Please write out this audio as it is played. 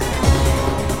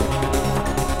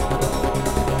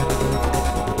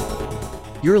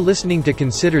You're listening to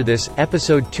Consider This,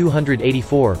 episode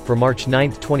 284, for March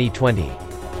 9, 2020.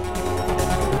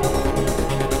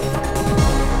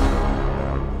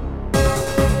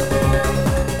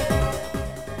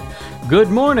 Good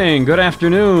morning, good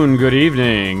afternoon, good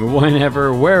evening,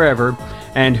 whenever, wherever,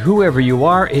 and whoever you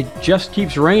are, it just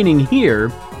keeps raining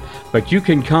here, but you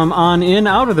can come on in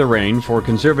out of the rain for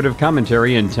conservative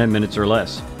commentary in 10 minutes or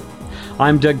less.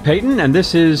 I'm Doug Payton, and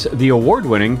this is the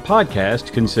award-winning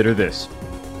podcast, Consider This.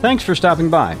 Thanks for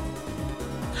stopping by.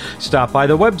 Stop by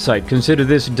the website,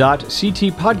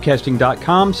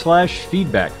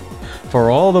 considerthis.ctpodcasting.com/feedback, for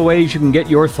all the ways you can get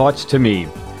your thoughts to me,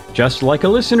 just like a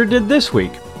listener did this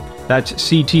week. That's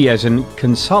CT as in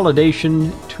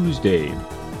Consolidation Tuesday.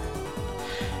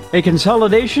 A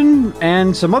consolidation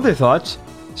and some other thoughts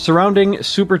surrounding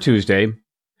Super Tuesday,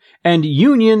 and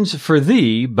unions for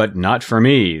thee, but not for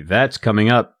me. That's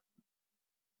coming up.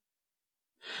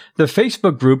 The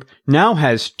Facebook group now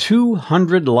has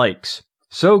 200 likes.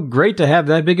 So great to have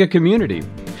that big a community.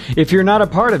 If you're not a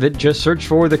part of it, just search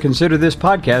for the Consider This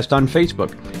podcast on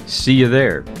Facebook. See you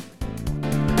there.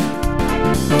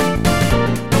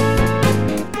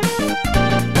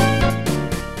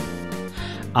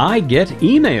 I get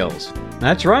emails.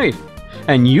 That's right.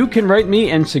 And you can write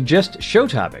me and suggest show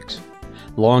topics.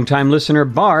 Longtime listener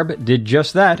Barb did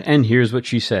just that, and here's what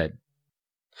she said.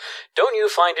 Don't you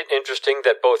find it interesting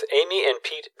that both Amy and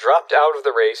Pete dropped out of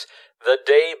the race the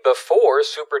day before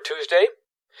Super Tuesday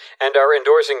and are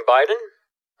endorsing Biden?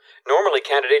 Normally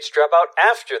candidates drop out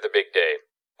after the big day,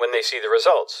 when they see the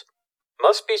results.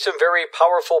 Must be some very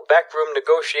powerful backroom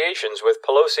negotiations with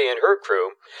Pelosi and her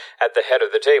crew at the head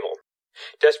of the table,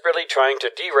 desperately trying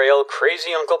to derail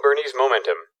crazy Uncle Bernie's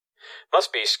momentum. Must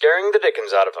be scaring the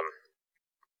dickens out of him.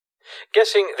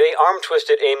 Guessing they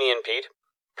arm-twisted Amy and Pete,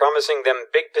 promising them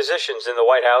big positions in the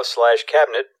White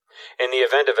House/cabinet in the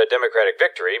event of a Democratic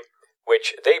victory,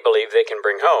 which they believe they can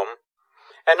bring home,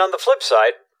 and on the flip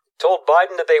side, told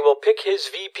Biden that they will pick his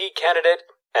VP candidate,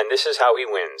 and this is how he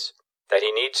wins, that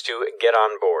he needs to get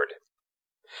on board.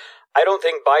 I don't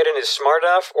think Biden is smart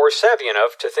enough or savvy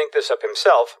enough to think this up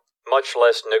himself, much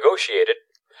less negotiate it.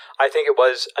 I think it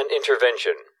was an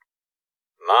intervention.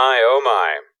 My, oh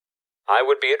my. I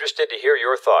would be interested to hear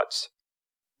your thoughts.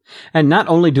 And not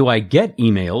only do I get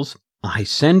emails, I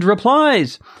send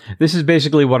replies. This is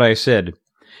basically what I said.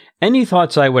 Any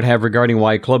thoughts I would have regarding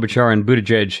why Klobuchar and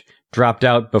Buttigieg dropped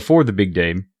out before the big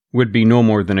day would be no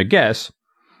more than a guess.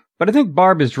 But I think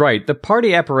Barb is right. The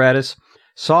party apparatus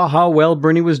saw how well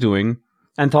Bernie was doing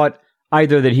and thought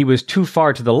either that he was too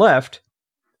far to the left,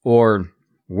 or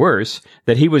worse,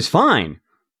 that he was fine,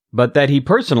 but that he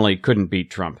personally couldn't beat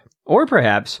Trump. Or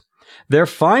perhaps they're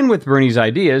fine with Bernie's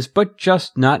ideas, but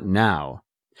just not now.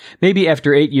 Maybe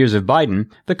after 8 years of Biden,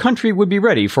 the country would be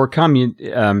ready for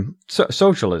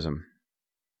socialism.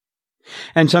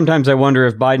 And sometimes I wonder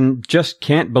if Biden just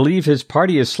can't believe his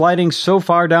party is sliding so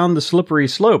far down the slippery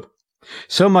slope.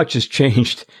 So much has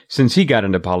changed since he got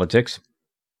into politics.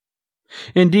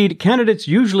 Indeed, candidates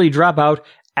usually drop out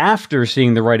after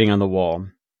seeing the writing on the wall.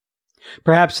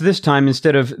 Perhaps this time,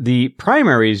 instead of the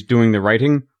primaries doing the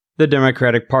writing, the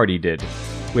Democratic Party did,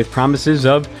 with promises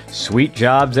of sweet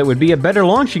jobs that would be a better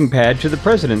launching pad to the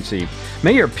presidency.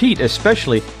 Mayor Pete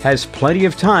especially has plenty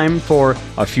of time for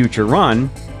a future run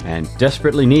and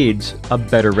desperately needs a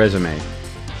better resume.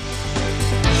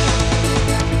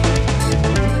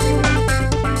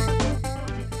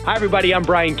 Hi, everybody. I'm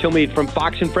Brian Kilmeade from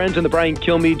Fox & Friends and The Brian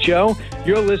Kilmeade Show.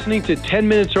 You're listening to 10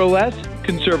 Minutes or Less,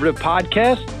 conservative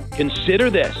podcast. Consider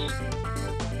this.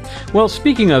 Well,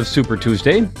 speaking of Super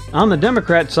Tuesday, on the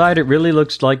Democrat side, it really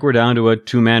looks like we're down to a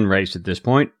two-man race at this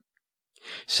point.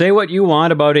 Say what you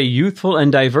want about a youthful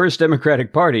and diverse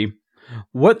Democratic Party,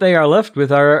 what they are left with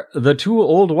are the two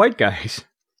old white guys.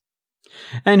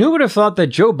 And who would have thought that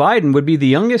Joe Biden would be the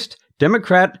youngest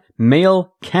Democrat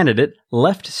male candidate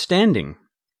left standing?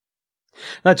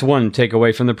 That's one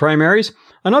takeaway from the primaries.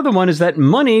 Another one is that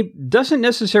money doesn't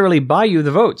necessarily buy you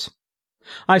the votes.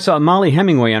 I saw Molly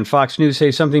Hemingway on Fox News say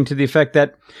something to the effect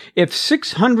that if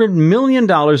 $600 million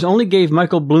only gave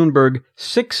Michael Bloomberg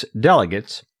 6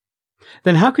 delegates,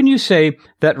 then how can you say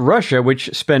that Russia,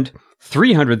 which spent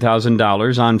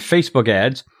 $300,000 on Facebook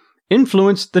ads,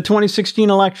 influenced the 2016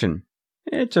 election?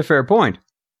 It's a fair point.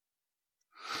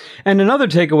 And another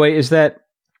takeaway is that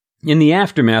in the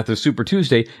aftermath of Super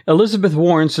Tuesday, Elizabeth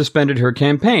Warren suspended her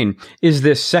campaign. Is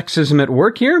this sexism at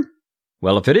work here?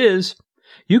 Well, if it is,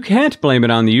 you can't blame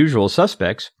it on the usual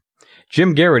suspects.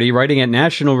 Jim Garrity, writing at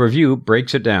National Review,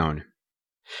 breaks it down.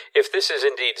 If this is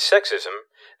indeed sexism,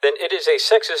 then it is a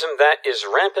sexism that is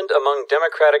rampant among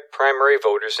Democratic primary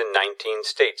voters in 19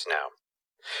 states now.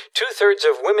 2/3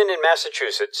 of women in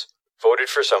Massachusetts voted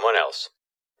for someone else.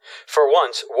 For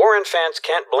once, Warren fans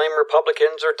can't blame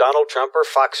Republicans or Donald Trump or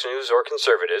Fox News or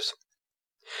conservatives.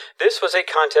 This was a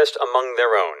contest among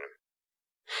their own.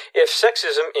 If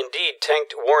sexism indeed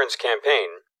tanked Warren's campaign,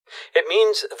 it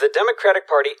means the Democratic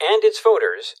Party and its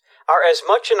voters are as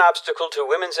much an obstacle to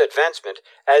women's advancement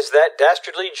as that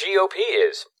dastardly GOP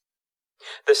is.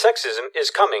 The sexism is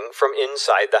coming from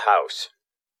inside the House.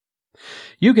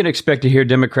 You can expect to hear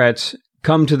Democrats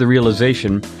come to the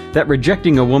realization that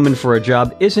rejecting a woman for a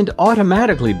job isn't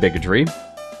automatically bigotry.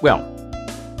 Well,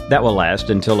 that will last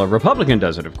until a Republican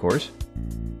does it, of course.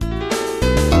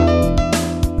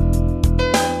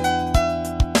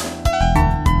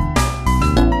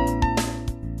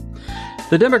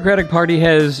 The Democratic Party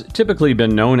has typically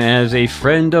been known as a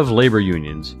friend of labor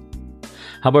unions.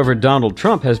 However, Donald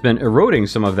Trump has been eroding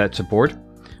some of that support,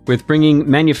 with bringing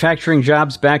manufacturing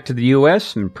jobs back to the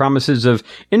U.S. and promises of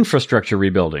infrastructure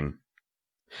rebuilding.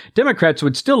 Democrats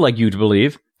would still like you to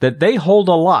believe that they hold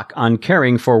a lock on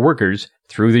caring for workers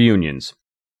through the unions.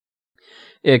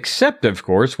 Except, of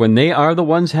course, when they are the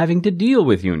ones having to deal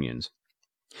with unions.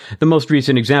 The most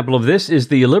recent example of this is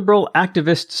the liberal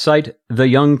activist site The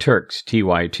Young Turks,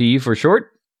 TYT for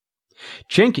short.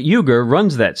 Cenk Uygur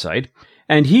runs that site,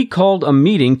 and he called a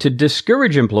meeting to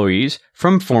discourage employees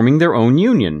from forming their own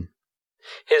union.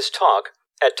 His talk,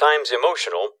 at times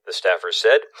emotional, the staffers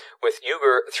said, with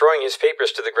Uygur throwing his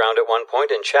papers to the ground at one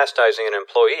point and chastising an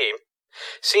employee,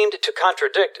 seemed to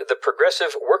contradict the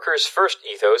progressive workers' first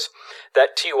ethos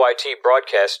that TYT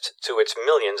broadcasts to its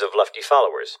millions of lefty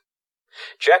followers.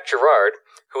 Jack Gerard,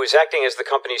 who is acting as the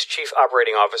company's chief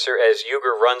operating officer as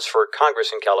Uygur runs for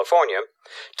Congress in California,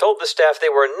 told the staff they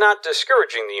were not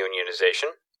discouraging the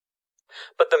unionization.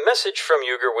 But the message from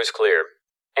Uygur was clear,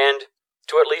 and,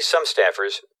 to at least some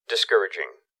staffers,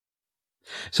 discouraging.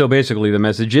 So basically the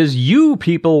message is, you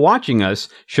people watching us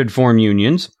should form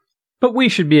unions, but we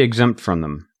should be exempt from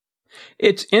them.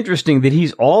 It's interesting that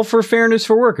he's all for fairness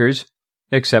for workers,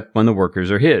 except when the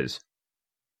workers are his.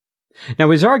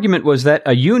 Now, his argument was that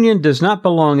a union does not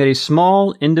belong at a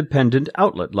small, independent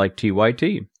outlet like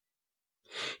TYT.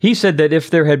 He said that if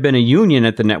there had been a union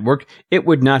at the network, it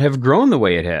would not have grown the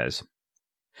way it has.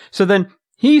 So then,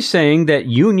 he's saying that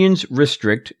unions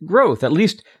restrict growth. At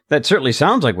least, that certainly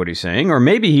sounds like what he's saying. Or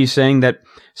maybe he's saying that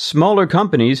smaller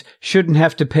companies shouldn't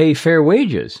have to pay fair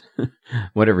wages.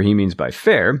 Whatever he means by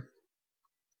fair.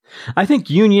 I think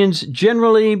unions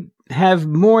generally have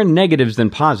more negatives than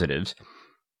positives,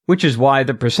 which is why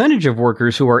the percentage of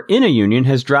workers who are in a union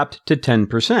has dropped to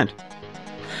 10%.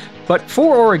 But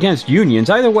for or against unions,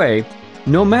 either way,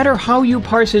 no matter how you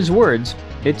parse his words,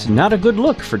 it's not a good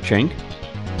look for Cenk.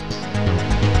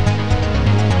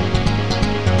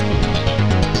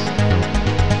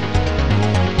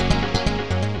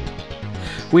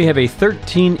 We have a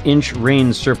 13-inch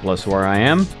rain surplus where I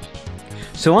am,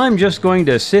 so I'm just going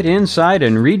to sit inside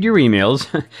and read your emails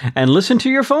and listen to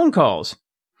your phone calls.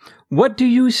 What do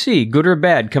you see, good or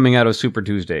bad, coming out of Super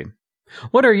Tuesday?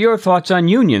 What are your thoughts on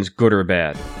unions, good or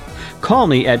bad? Call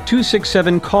me at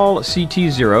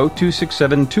 267-CALL-CT0,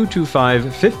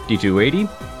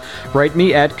 267-225-5280. Write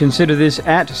me at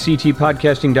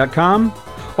considerthis@ctpodcasting.com,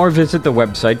 or visit the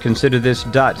website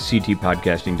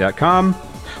considerthis.ctpodcasting.com,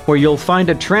 where you'll find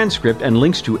a transcript and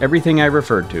links to everything I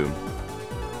referred to.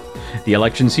 The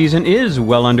election season is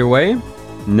well underway.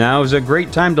 Now's a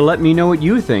great time to let me know what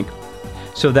you think,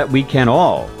 so that we can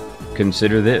all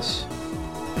consider this.